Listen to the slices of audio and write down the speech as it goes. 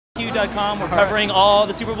XLII.com. We're covering all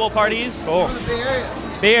the Super Bowl parties. Cool.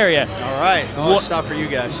 Bay Area. All right. I'll stop for you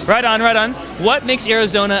guys. Right on, right on. What makes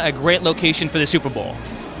Arizona a great location for the Super Bowl?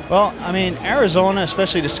 Well, I mean, Arizona,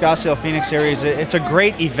 especially the Scottsdale, Phoenix areas, it's a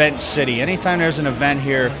great event city. Anytime there's an event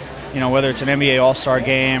here, you know, whether it's an NBA All-Star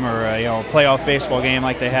game or a playoff baseball game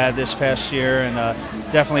like they had this past year, and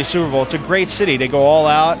definitely Super Bowl, it's a great city. They go all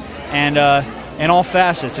out, and in all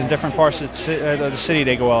facets, in different parts of the city,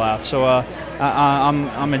 they go all out. So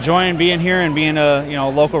I'm enjoying being here and being a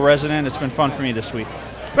local resident. It's been fun for me this week.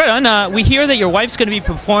 Right on. We hear that your wife's going to be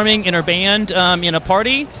performing in her band in a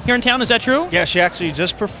party here in town. Is that true? Yeah, she actually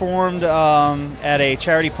just performed at a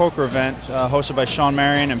charity poker event hosted by Sean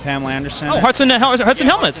Marion and Pamela Anderson. Oh, Hearts and Helmets. Hearts and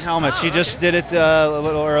Helmets. She just did it a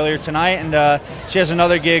little earlier tonight, and she has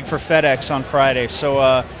another gig for FedEx on Friday.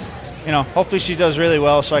 So, hopefully she does really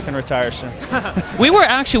well so I can retire soon. we were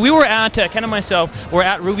at, Ken and myself, we're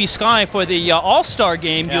at Ruby Sky for the All-Star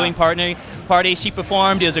Game viewing party. She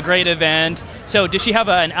performed. It was a great event. So does she have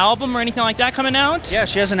an album or anything like that coming out? Yeah,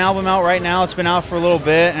 she has an album out right now. It's been out for a little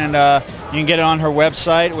bit, and you can get it on her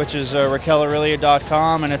website, which is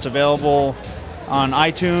Aurilia.com, and it's available on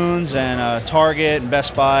iTunes and Target and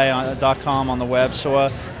BestBuy.com on the web.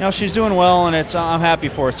 So, she's doing well, and I'm happy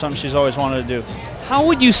for it. It's something she's always wanted to do. How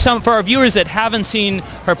would you for our viewers that haven't seen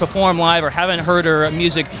her perform live or haven't heard her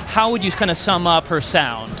music, how would you kind of sum up her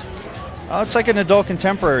sound? It's like an adult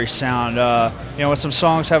contemporary sound. With some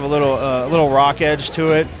songs have a little rock edge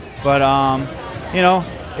to it, but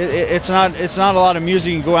it's not a lot of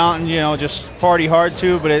music you can go out and just party hard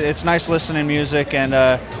to. But it's nice listening music and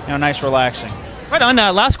nice relaxing. Right on.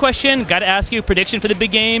 Last question. Got to ask you, prediction for the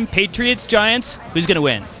big game: Patriots, Giants. Who's going to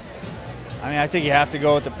win? I mean, I think you have to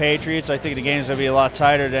go with the Patriots. I think the game's going to be a lot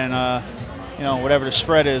tighter than whatever the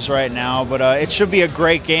spread is right now. But it should be a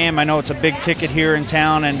great game. I know it's a big ticket here in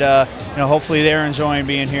town, and hopefully they're enjoying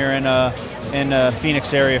being here in the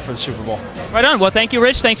Phoenix area for the Super Bowl. Right on. Well, thank you,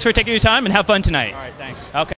 Rich. Thanks for taking your time, and have fun tonight. All right, thanks. Okay.